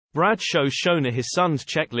Brad shows Shona his son's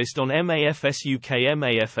checklist on MAFS UK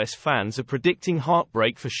MAFS. Fans are predicting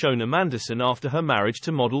heartbreak for Shona Manderson after her marriage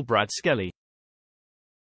to model Brad Skelly.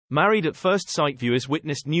 Married at first sight, viewers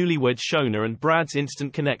witnessed newlyweds Shona and Brad's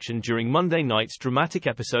instant connection during Monday night's dramatic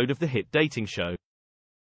episode of the hit dating show.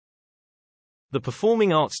 The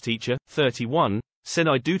performing arts teacher, 31, said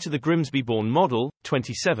 "I do" to the Grimsby-born model,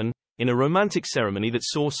 27, in a romantic ceremony that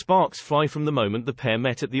saw sparks fly from the moment the pair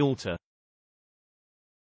met at the altar.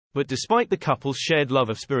 But despite the couple's shared love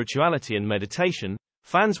of spirituality and meditation,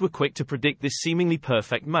 fans were quick to predict this seemingly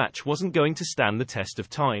perfect match wasn't going to stand the test of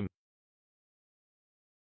time.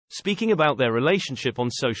 Speaking about their relationship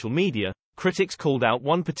on social media, critics called out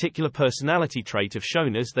one particular personality trait of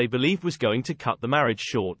Shona's they believed was going to cut the marriage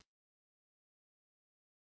short.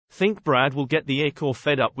 "Think Brad will get the ick or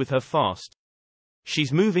fed up with her fast.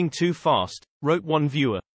 She's moving too fast," wrote one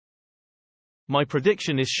viewer. "My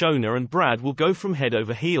prediction is Shona and Brad will go from head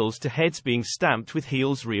over heels to heads being stamped with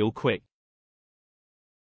heels real quick."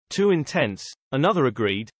 "Too intense," another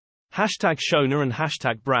agreed. #Shona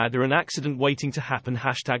and #Brad are an accident waiting to happen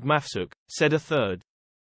 #MAFS UK, said a third.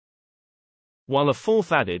 While a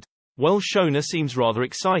fourth added, "Well, Shona seems rather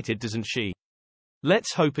excited, doesn't she?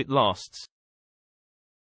 Let's hope it lasts."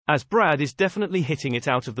 As Brad is definitely hitting it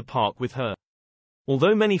out of the park with her.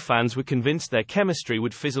 Although many fans were convinced their chemistry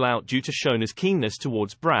would fizzle out due to Shona's keenness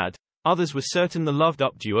towards Brad, others were certain the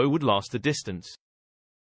loved-up duo would last the distance.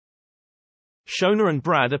 "Shona and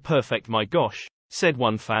Brad are perfect, my gosh," said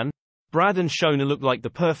one fan. "Brad and Shona look like the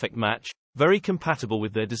perfect match, very compatible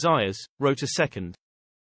with their desires," wrote a second.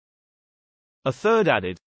 A third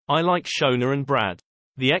added, "I like Shona and Brad.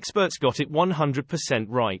 The experts got it 100%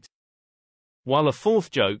 right." While a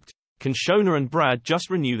fourth joked, "Can Shona and Brad just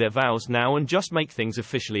renew their vows now and just make things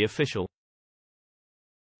officially official?"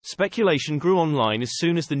 Speculation grew online as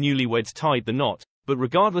soon as the newlyweds tied the knot, but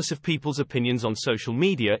regardless of people's opinions on social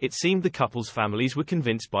media, it seemed the couple's families were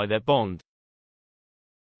convinced by their bond.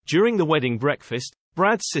 During the wedding breakfast,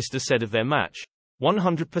 Brad's sister said of their match,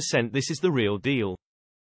 "100% this is the real deal.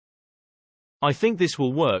 I think this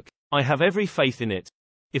will work. I have every faith in it.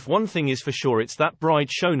 If one thing is for sure, it's that bride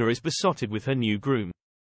Shona is besotted with her new groom."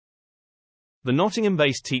 The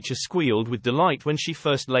Nottingham-based teacher squealed with delight when she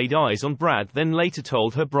first laid eyes on Brad, then later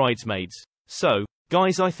told her bridesmaids, "So,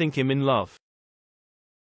 guys, I think I'm in love."